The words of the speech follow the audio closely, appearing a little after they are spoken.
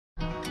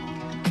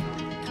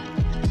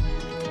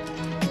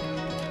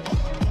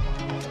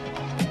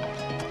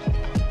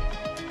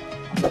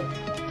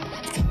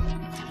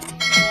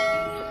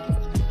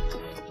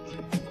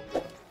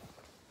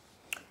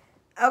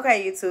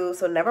Okay, YouTube,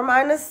 so never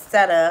mind the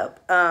setup.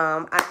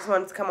 I just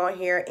wanted to come on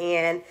here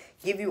and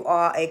give you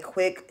all a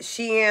quick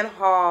Shein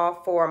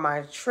haul for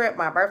my trip,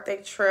 my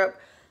birthday trip.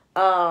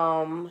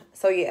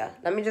 So yeah,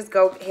 let me just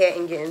go ahead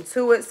and get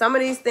into it. Some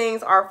of these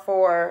things are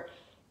for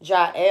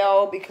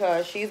Jael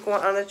because she's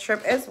going on the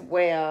trip as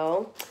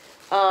well.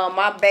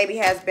 My baby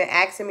has been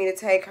asking me to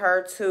take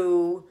her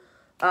to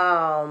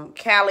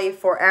Cali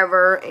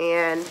forever,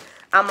 and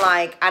I'm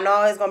like, I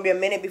know it's gonna be a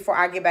minute before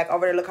I get back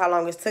over there. Look how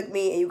long it took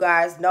me, and you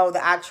guys know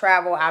that I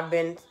travel. I've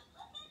been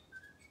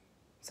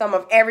some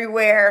of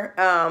everywhere.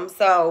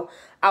 So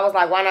I was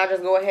like, why not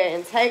just go ahead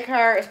and take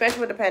her,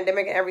 especially with the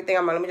pandemic and everything.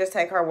 I'm like, let me just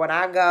take her when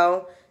I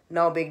go.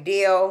 No big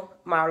deal.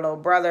 My little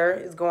brother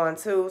is going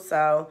too,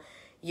 so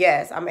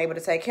yes, I'm able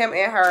to take him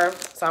and her.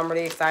 So I'm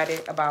really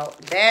excited about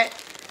that.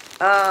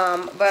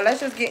 But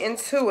let's just get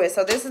into it.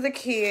 So this is the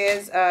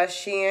kids,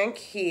 Shien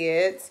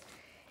kids,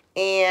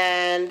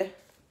 and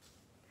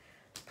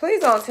please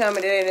don't tell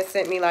me they didn't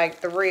send me like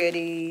 3 of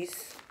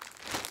these.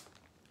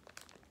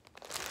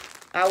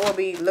 I will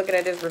be looking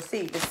at this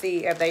receipt to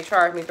see if they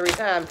charged me 3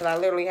 times, because I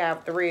literally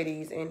have 3 of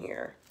these in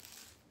here.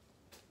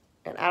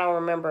 And I don't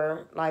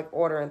remember like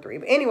ordering 3.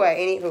 But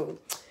anyway, anywho.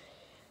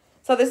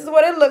 So this is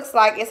what it looks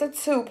like. It's a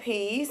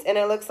 2-piece, and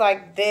it looks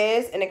like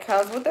this, and it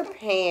comes with the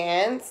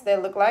pants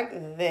that look like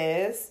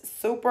this.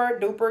 Super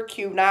duper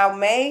cute. Now,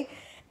 May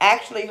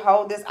actually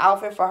hold this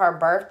outfit for her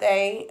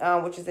birthday,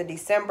 which is in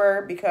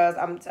December, because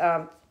I'm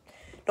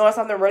doing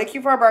something really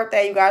cute for her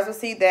birthday. You guys will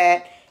see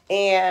that.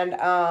 And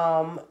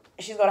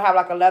she's going to have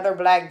like a leather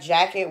black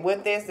jacket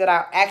with this that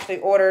I actually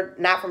ordered,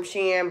 not from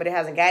Shein, but it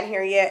hasn't gotten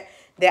here yet,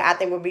 that I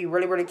think would be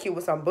really, really cute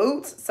with some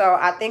boots. So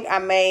I think I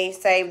may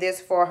save this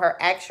for her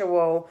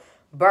actual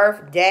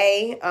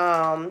birthday.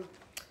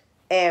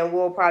 And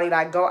we'll probably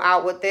like go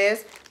out with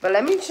this. But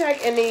let me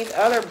check in these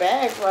other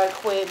bags right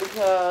quick,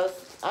 because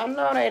I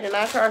know they did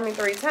not charge me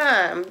 3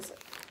 times.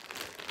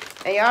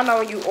 And y'all know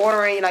when you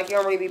ordering, like, you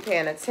don't really be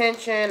paying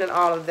attention and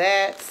all of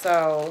that.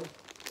 So,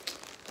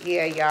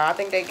 yeah, y'all. I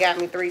think they got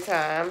me 3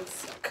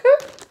 times.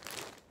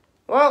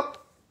 Well,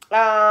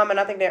 and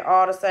I think they're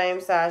all the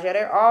same size. Yeah,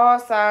 they're all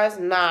size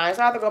 9.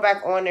 So I have to go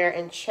back on there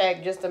and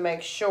check just to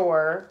make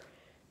sure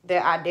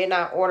that I did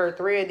not order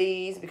 3 of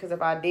these. Because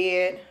if I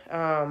did,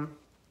 I'll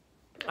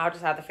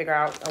just have to figure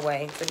out a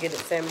way to get it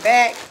sent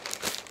back.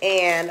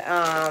 And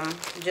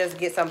just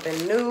get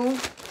something new.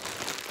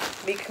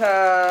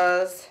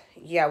 Because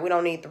yeah, we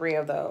don't need 3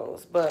 of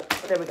those, but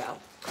there we go.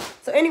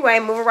 So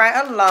anyway, moving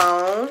right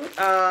along.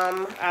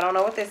 I don't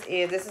know what this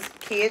is. This is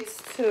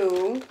kids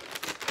too.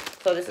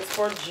 So this is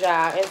for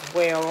Ja as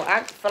well.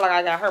 I feel like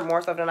I got her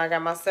more stuff than I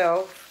got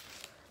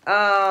myself.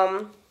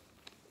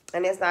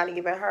 And it's not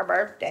even her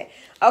birthday.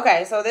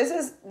 Okay, so this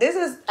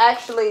is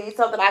actually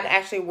something I can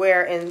actually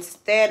wear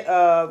instead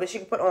of, that she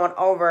can put on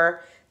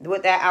over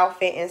with that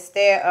outfit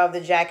instead of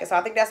the jacket. So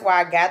I think that's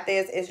why I got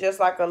this. It's just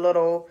like a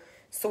little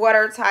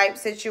sweater type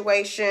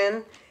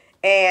situation,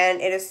 and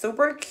it is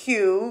super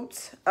cute.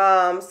 So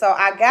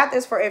I got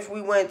this for if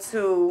we went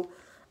to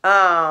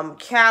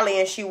Cali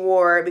and she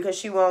wore it, because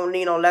she won't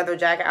need no leather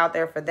jacket out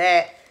there for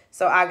that.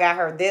 So I got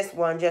her this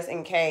one just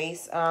in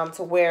case to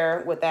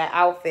wear with that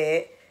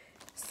outfit.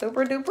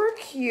 Super duper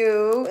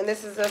cute. And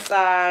this is a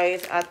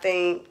size, I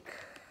think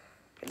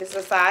this is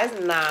a size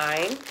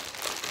 9.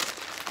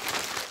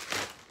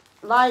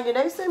 Like, did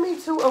they send me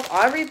 2 of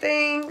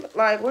everything?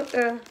 Like, what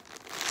the?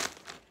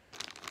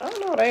 I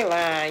don't know, they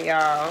lying,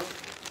 y'all.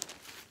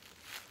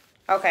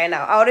 Okay,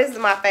 no. Oh, this is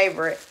my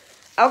favorite.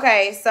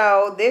 Okay,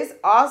 so this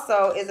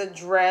also is a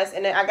dress,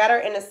 and then I got her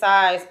in a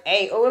size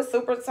 8. Oh, it's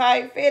super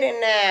tight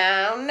fitting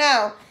now.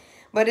 No.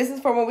 But this is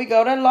for when we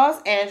go to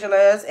Los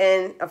Angeles,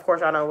 and of course,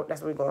 y'all know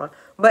that's where we're going.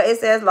 But it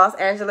says Los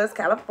Angeles,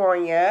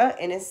 California,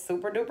 and it's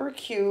super duper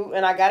cute.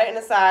 And I got it in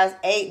a size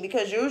 8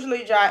 because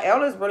usually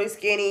Jael is really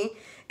skinny,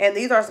 and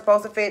these are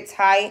supposed to fit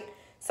tight.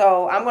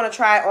 So I'm going to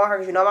try it on her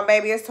because you know my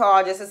baby is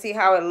tall, just to see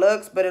how it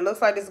looks. But it looks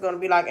like this is going to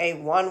be like a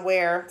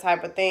one-wear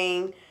type of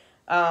thing.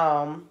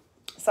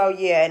 So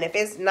yeah, and if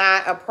it's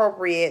not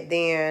appropriate,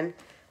 then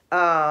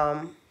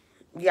yeah,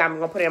 I'm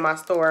going to put it in my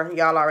store.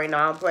 Y'all already know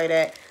I don't play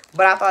that.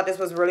 But I thought this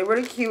was really,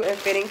 really cute and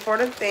fitting for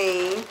the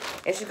theme.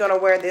 And she's going to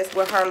wear this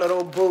with her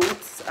little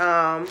boots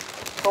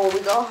for when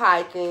we go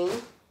hiking.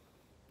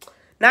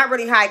 Not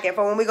really hiking,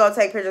 for when we go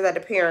take pictures at the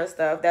pier and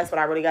stuff. That's what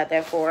I really got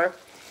that for.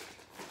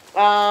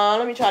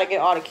 Let me try to get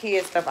all the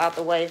kids stuff out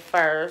the way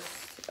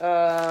first.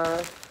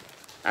 I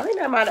think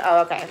that might,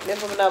 oh, okay.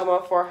 This was another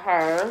one for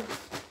her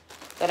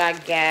that I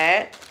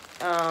got.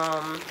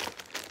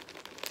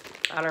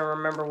 I don't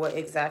remember what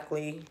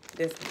exactly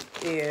this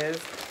is.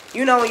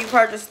 You know when you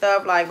purchase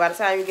stuff, like by the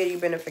time you get it, you've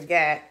been to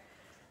forget.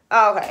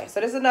 Okay, so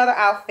this is another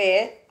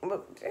outfit.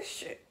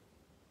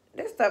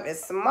 This stuff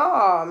is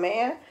small,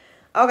 man.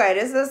 Okay,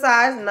 this is a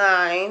size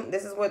 9.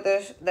 This is what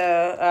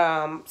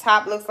the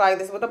top looks like.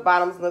 This is what the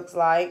bottoms looks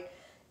like.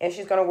 And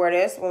she's going to wear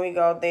this when we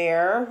go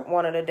there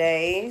one of the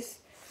days.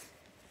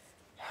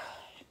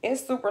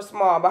 It's super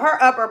small. But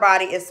her upper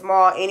body is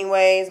small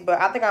anyways.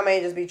 But I think I may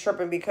just be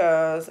tripping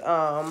because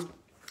I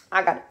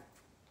got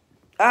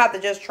I have to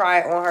just try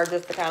it on her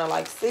just to kind of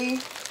like see.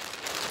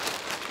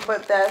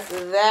 But that's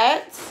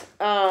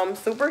that.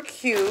 Super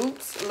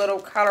cute. Little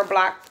color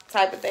block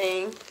type of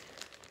thing.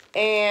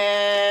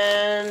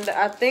 And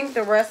I think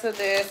the rest of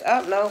this,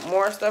 oh, no,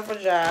 more stuff for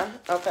John.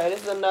 Okay,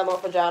 this is another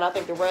one for John. I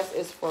think the rest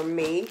is for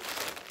me.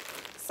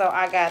 So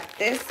I got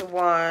this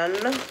one.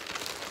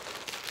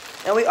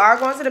 And we are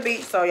going to the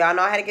beach, so y'all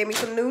know I had to get me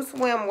some new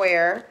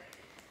swimwear.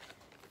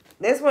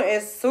 This one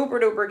is super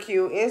duper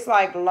cute. It's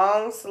like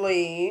long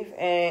sleeve,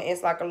 and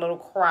it's like a little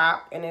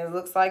crop, and it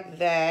looks like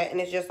that. And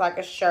it's just like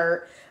a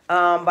shirt.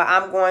 But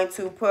I'm going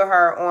to put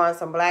her on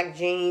some black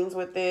jeans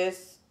with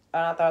this.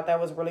 And I thought that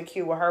was really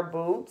cute with her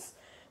boots.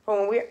 For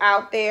when we're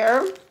out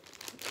there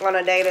on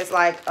a day that's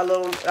like a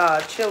little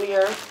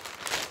chillier.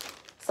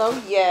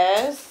 So,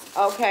 yes.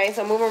 Okay,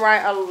 so moving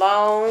right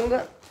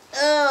along.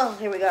 Oh,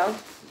 here we go.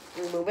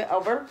 Move it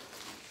over.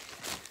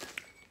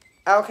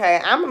 Okay,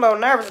 I'm a little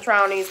nervous to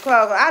try on these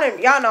clothes.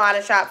 Y'all know I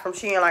done shop from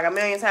Shein like a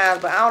million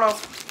times, but I don't know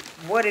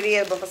what it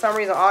is. But for some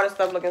reason, all this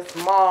stuff looking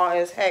small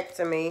as heck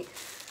to me.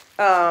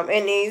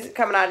 And these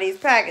coming out of these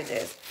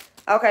packages.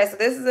 Okay, so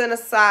this is in a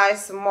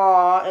size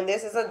small, and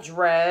this is a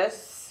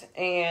dress,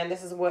 and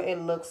this is what it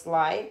looks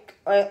like.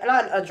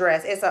 Not a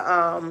dress, it's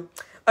a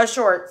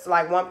shorts,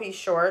 like one-piece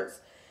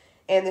shorts,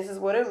 and this is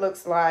what it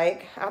looks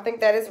like. I think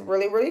that is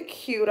really, really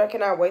cute. I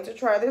cannot wait to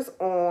try this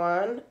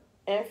on,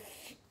 and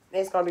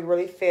it's going to be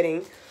really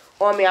fitting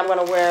on me. I'm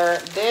going to wear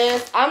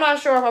this. I'm not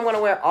sure if I'm going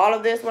to wear all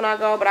of this when I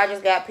go, but I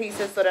just got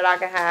pieces so that I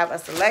can have a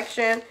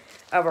selection,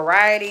 a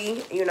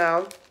variety, you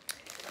know.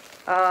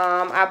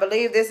 I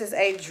believe this is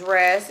a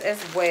dress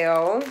as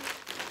well.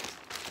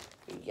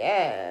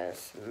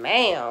 Yes,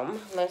 ma'am.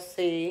 Let's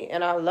see.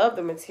 And I love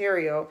the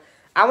material.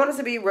 I want it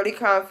to be really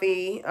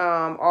comfy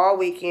all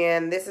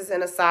weekend. This is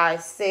in a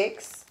size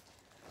 6.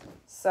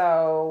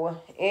 So,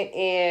 it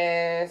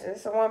is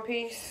this a one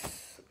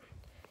piece?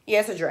 Yeah,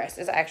 it's a dress.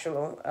 It's an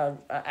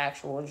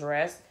actual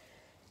dress.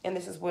 And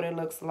this is what it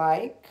looks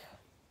like.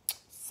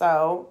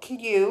 So,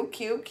 cute,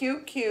 cute,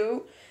 cute,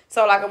 cute.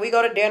 So, like, if we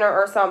go to dinner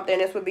or something,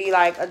 this would be,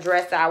 like, a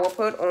dress that I will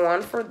put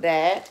on for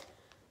that.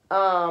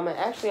 And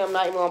actually, I'm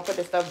not even going to put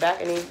this stuff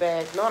back in these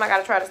bags. No, and I got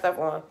to try the stuff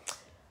on.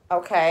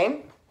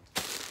 Okay.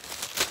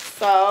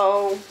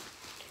 So,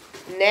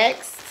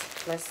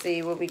 next, let's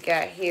see what we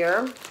got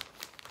here.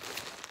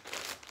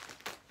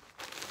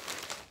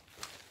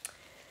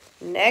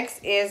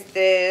 Next is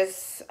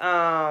this,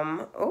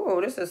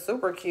 oh, this is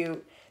super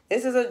cute.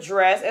 This is a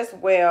dress as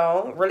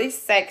well. Really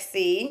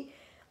sexy.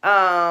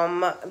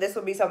 This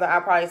would be something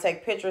I'll probably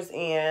take pictures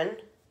in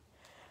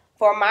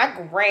for my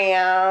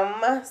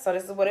gram. So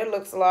this is what it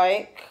looks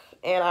like.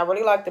 And I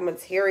really like the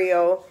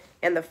material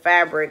and the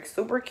fabric.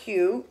 Super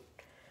cute.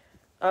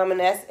 And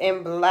that's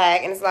in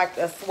black. And it's like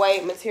a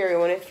suede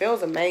material. And it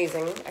feels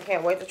amazing. I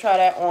can't wait to try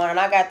that on. And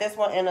I got this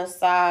one in a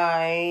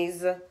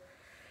size.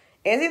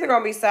 It's either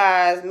going to be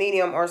size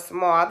medium or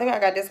small. I think I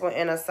got this one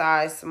in a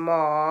size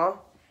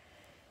small.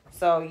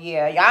 So,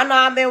 yeah, y'all know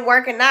I've been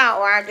working out,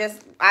 or I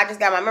just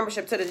got my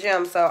membership to the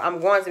gym, so I'm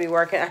going to be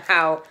working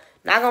out.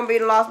 Not going to be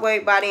the lost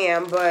weight by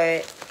then,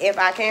 but if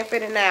I can't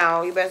fit it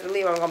now, you best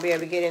believe I'm going to be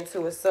able to get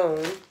into it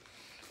soon.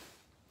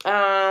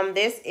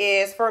 This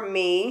is, for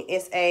me,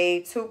 it's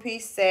a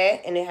 2-piece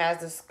set, and it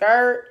has the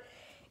skirt,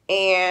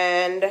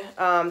 and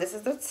this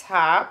is the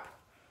top.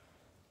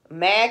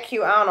 Mad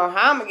cute. I don't know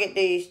how I'm going to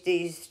get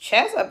these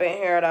chests up in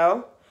here,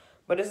 though,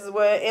 but this is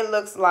what it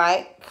looks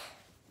like.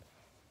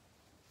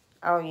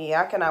 Oh,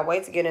 yeah, I cannot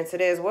wait to get into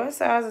this. What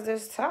size is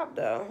this top,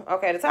 though?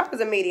 Okay, the top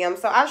is a medium,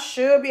 so I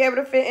should be able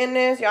to fit in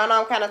this. Y'all know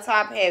I'm kind of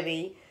top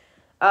heavy.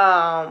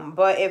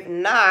 But if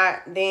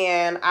not,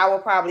 then I will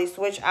probably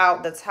switch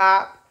out the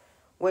top,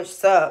 which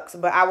sucks.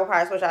 But I will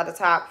probably switch out the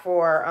top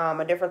for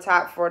a different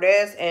top for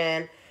this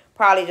and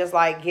probably just,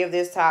 like, give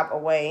this top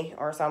away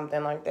or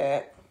something like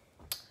that.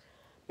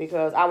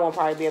 Because I won't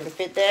probably be able to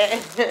fit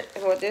that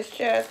with this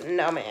chest.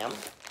 No, ma'am.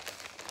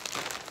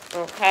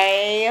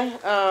 Okay,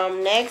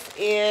 next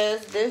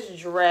is this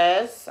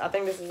dress. I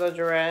think this is a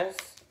dress.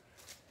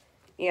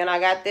 Yeah, and I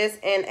got this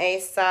in a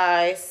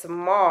size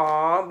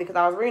small because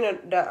I was reading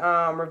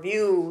the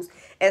reviews,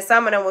 and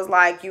some of them was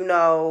like, you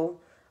know,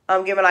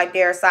 giving like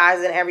their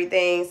size and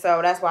everything.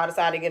 So that's why I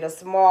decided to get a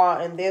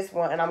small in this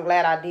one, and I'm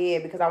glad I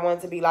did because I want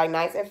it to be like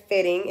nice and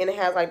fitting, and it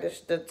has like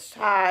the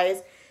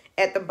ties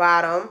at the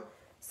bottom.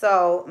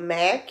 So,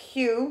 mad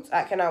cute.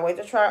 I cannot wait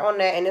to try it on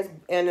that. And it's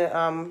in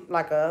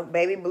like a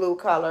baby blue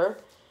color.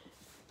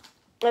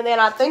 And then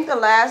I think the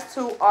last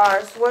two are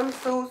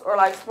swimsuits or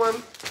like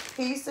swim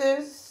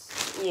pieces.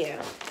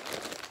 Yeah.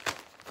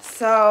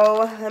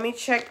 So, let me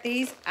check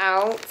these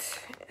out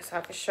so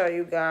I can show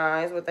you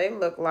guys what they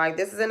look like.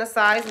 This is in a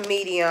size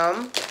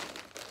medium.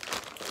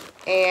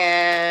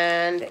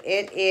 And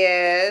it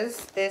is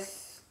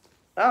this,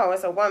 oh,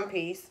 it's a one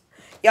piece.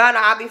 Y'all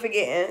know I'll be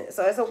forgetting.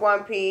 So it's a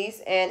one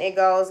piece and it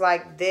goes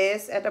like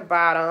this at the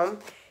bottom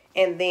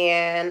and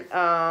then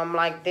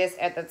like this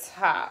at the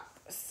top.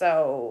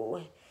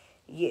 So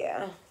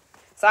yeah.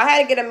 So I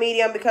had to get a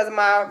medium because of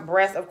my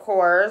breast, of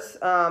course,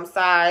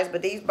 size.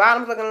 But these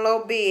bottoms looking a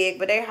little big,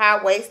 but they're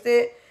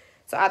high-waisted.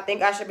 So I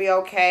think I should be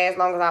okay as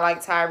long as I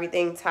like tie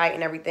everything tight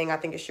and everything. I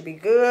think it should be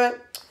good.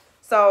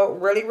 So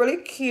really, really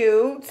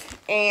cute.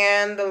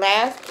 And the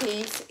last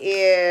piece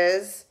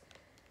is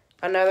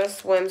another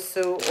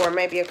swimsuit or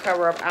maybe a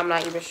cover-up. I'm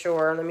not even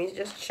sure. Let me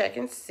just check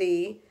and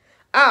see.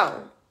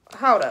 Oh,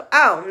 hold up.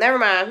 Oh, never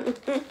mind.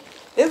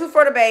 This is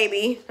for the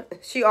baby.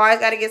 She always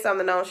got to get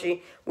something, don't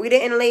she? We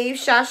didn't leave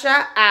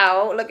Shasha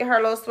out. Look at her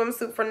little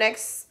swimsuit for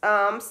next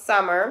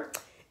summer.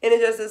 And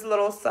it's just this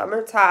little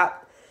summer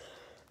top.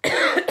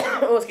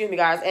 Oh, excuse me,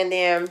 guys. And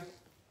then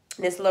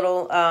this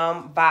little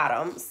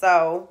bottom.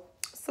 So,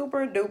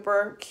 super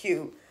duper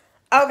cute.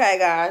 Okay,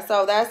 guys.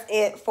 So, that's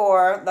it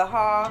for the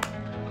haul.